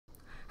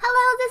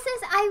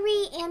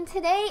Irie, and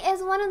today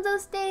is one of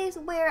those days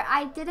where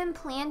I didn't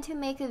plan to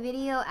make a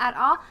video at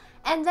all,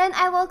 and then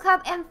I woke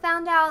up and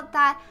found out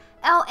that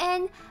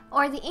LN,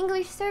 or the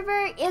English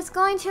server, is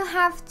going to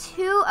have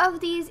two of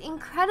these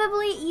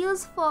incredibly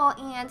useful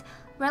and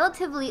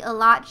relatively a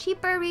lot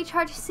cheaper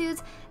recharge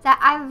suits that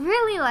I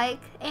really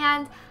like,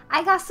 and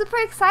I got super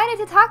excited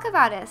to talk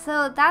about it.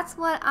 So that's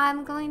what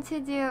I'm going to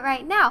do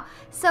right now.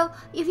 So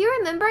if you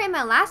remember, in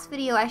my last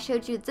video I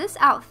showed you this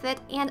outfit,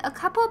 and a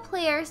couple of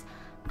players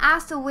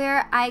asked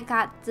where I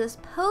got this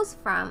pose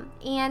from,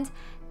 and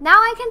now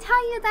I can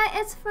tell you that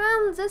it's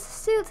from this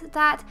suit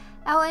that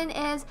Ellen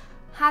is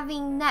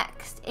having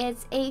next.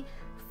 It's a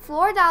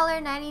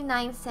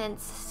 $4.99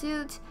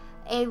 suit,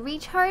 a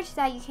recharge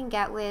that you can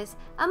get with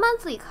a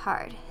monthly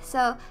card.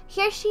 So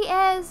here she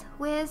is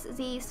with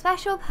the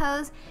special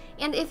pose,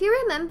 and if you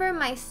remember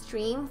my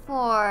stream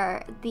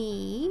for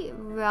the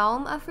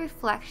Realm of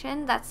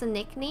Reflection, that's the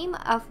nickname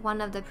of one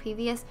of the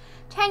previous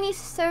Chinese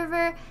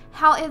server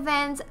Hell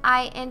events,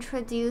 I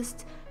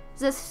introduced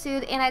this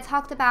suit, and I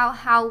talked about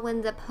how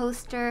when the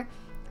poster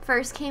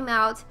first came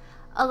out,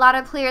 a lot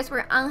of players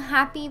were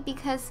unhappy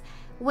because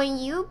when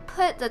you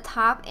put the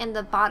top and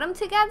the bottom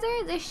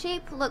together, the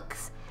shape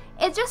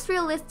it just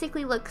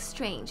realistically looks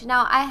strange.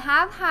 Now, I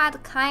have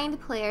had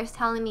kind players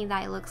telling me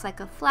that it looks like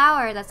a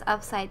flower that's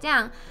upside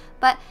down,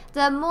 but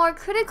the more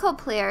critical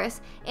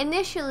players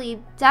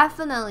initially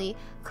definitely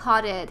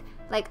called it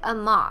like a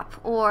mop,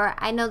 or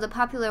I know the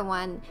popular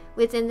one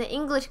within the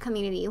English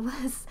community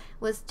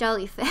was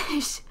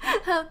jellyfish.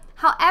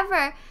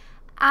 However,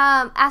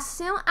 as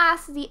soon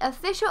as the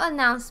official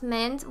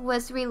announcement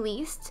was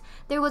released,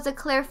 there was a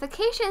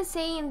clarification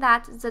saying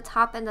that the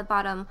top and the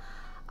bottom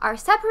are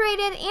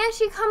separated, and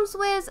she comes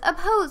with a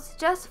pose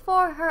just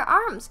for her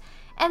arms.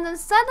 And then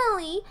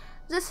suddenly,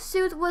 this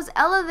suit was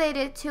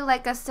elevated to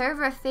like a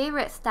server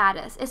favorite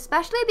status,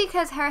 especially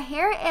because her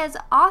hair is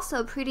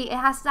also pretty. It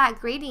has that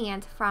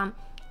gradient from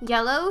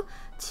yellow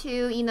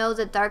to, you know,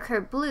 the darker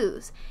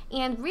blues.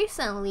 And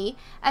recently,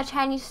 a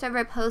Chinese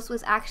server post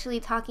was actually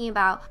talking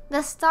about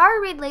the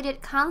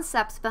star-related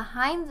concepts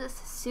behind this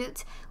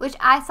suit, which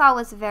I thought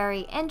was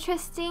very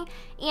interesting.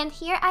 And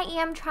here I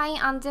am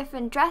trying on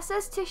different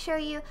dresses to show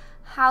you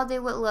how they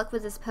would look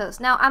with this pose.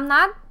 Now, I'm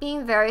not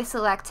being very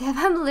selective.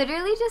 I'm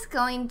literally just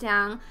going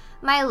down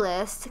my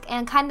list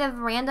and kind of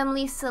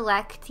randomly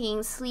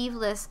selecting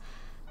sleeveless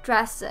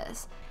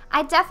dresses.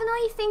 I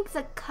definitely think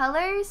the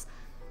colors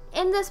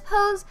in this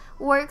pose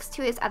works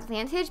to its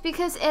advantage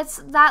because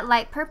it's that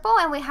light purple,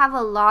 and we have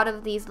a lot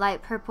of these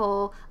light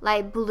purple,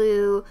 light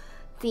blue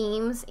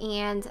themes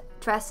and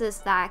dresses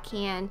that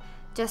can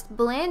just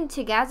blend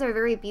together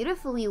very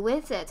beautifully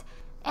with it.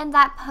 And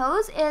that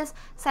pose is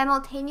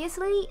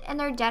simultaneously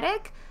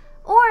energetic,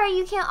 or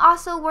you can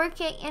also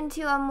work it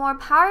into a more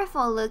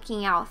powerful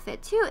looking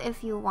outfit too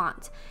if you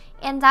want.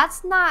 And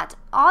that's not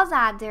all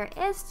that there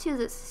is to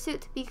this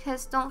suit,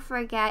 because don't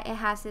forget it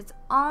has its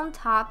own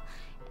top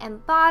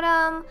and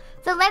bottom.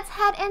 So let's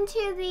head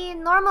into the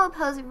normal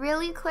pose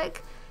really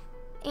quick.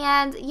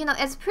 And you know,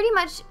 it's pretty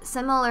much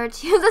similar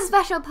to the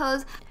special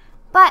pose,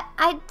 but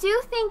I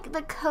do think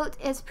the coat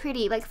is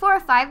pretty. Like for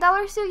a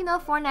 $5 suit, you know,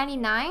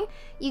 $4.99,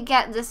 you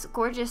get this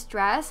gorgeous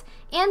dress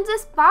and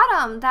this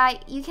bottom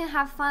that you can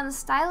have fun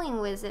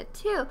styling with it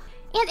too.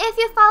 And if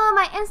you follow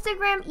my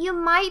Instagram, you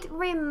might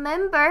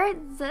remember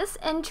this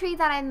entry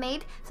that I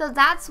made. So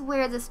that's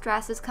where this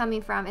dress is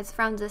coming from. It's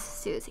from this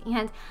suit,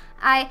 and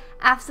I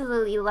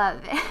absolutely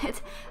love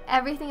it.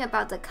 Everything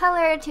about the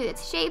color to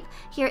its shape.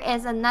 Here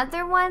is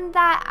another one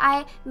that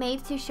I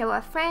made to show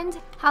a friend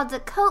how the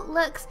coat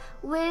looks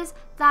with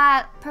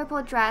that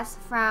purple dress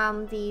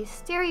from the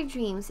Starry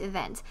Dreams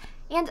event.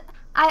 And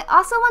I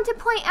also want to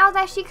point out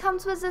that she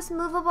comes with this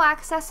movable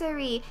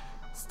accessory,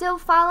 still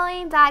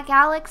following that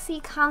galaxy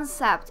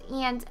concept,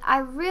 and I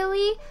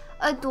really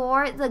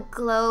adore the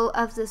glow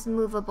of this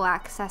movable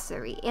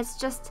accessory. It's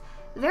just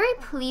very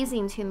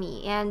pleasing to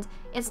me, and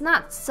it's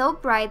not so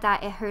bright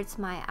that it hurts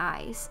my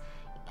eyes.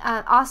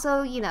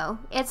 Also, you know,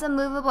 it's a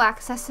movable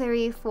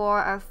accessory for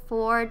a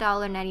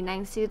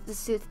 $4.99 suit. The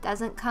suit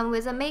doesn't come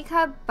with a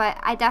makeup, but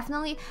I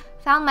definitely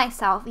found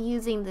myself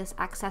using this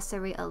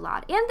accessory a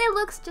lot, and it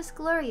looks just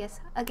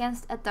glorious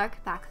against a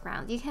dark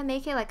background. You can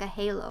make it like a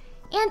halo.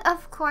 And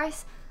of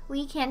course,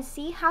 we can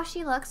see how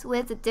she looks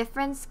with the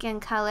different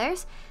skin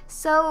colors.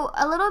 So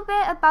a little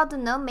bit about the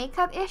no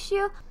makeup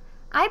issue.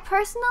 I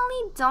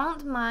personally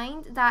don't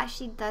mind that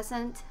she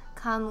doesn't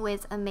come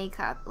with a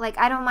makeup. Like,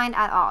 I don't mind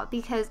at all,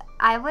 because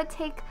I would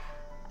take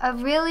a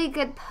really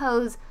good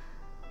pose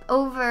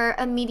over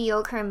a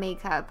mediocre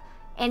makeup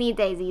any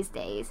day these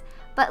days.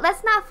 But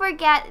let's not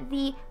forget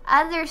the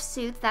other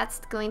suit that's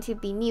going to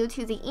be new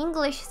to the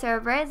English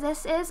server.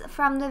 This is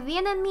from the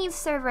Vietnamese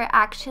server,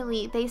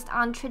 actually, based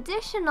on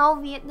traditional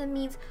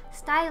Vietnamese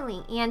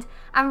styling. And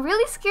I'm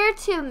really scared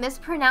to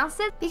mispronounce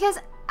it because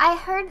I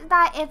heard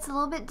that it's a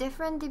little bit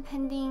different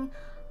depending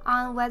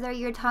on whether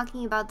you're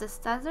talking about the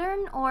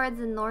southern or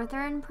the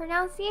northern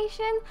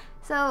pronunciation.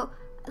 So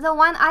the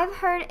one I've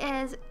heard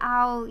is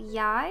Ao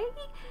Yai.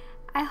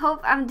 I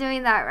hope I'm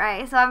doing that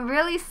right. So I'm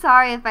really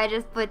sorry if I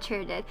just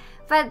butchered it.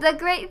 But the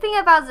great thing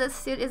about this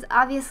suit is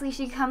obviously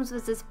she comes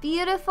with this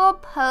beautiful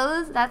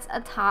pose that's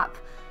a top.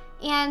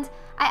 And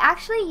I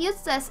actually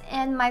used this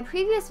in my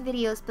previous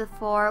videos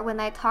before when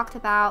I talked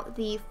about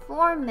the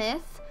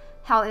 4-myth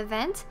Hell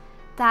event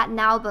that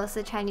now both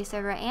the Chinese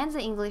server and the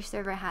English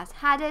server has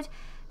had it.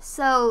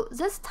 So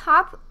this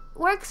top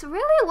works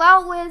really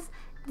well with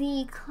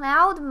the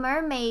Cloud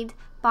Mermaid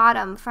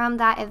bottom from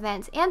that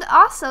event. And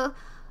also,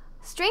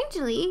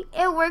 strangely,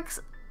 it works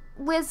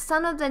with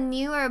some of the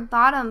newer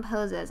bottom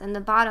poses and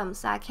the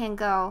bottoms that can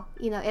go,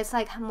 you know, it's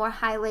like more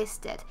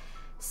high-waisted.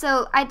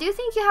 So I do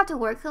think you have to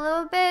work a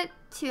little bit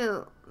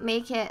to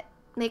make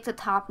the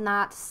top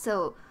not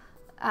so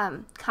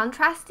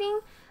contrasting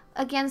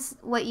against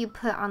what you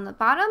put on the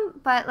bottom,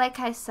 but like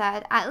I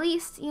said, at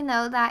least you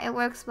know that it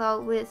works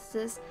well with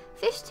this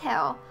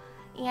fishtail,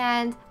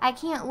 and I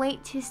can't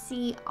wait to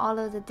see all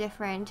of the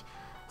different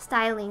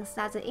stylings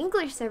that the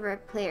English server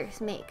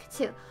players make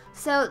too.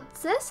 So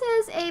this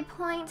is a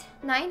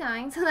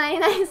 0.99, so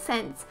 99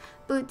 cents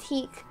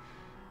boutique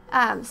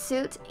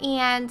suit,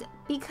 and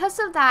because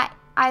of that,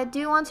 I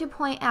do want to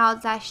point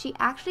out that she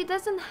actually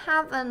doesn't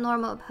have a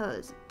normal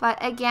pose, but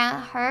again,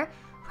 her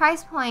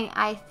price point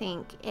I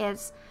think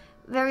is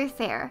very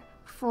fair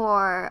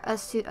for a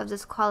suit of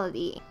this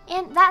quality.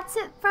 And that's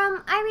it from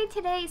Irie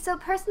today. So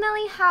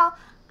personally, how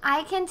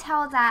I can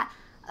tell that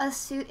a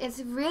suit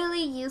is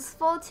really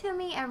useful to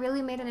me and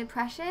really made an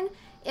impression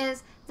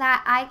is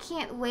that I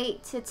can't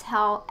wait to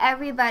tell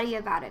everybody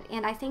about it,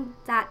 and I think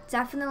that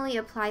definitely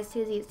applies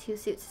to these two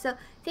suits. So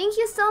thank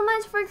you so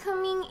much for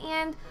coming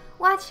and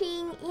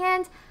watching,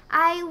 and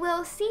I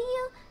will see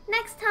you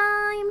next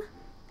time.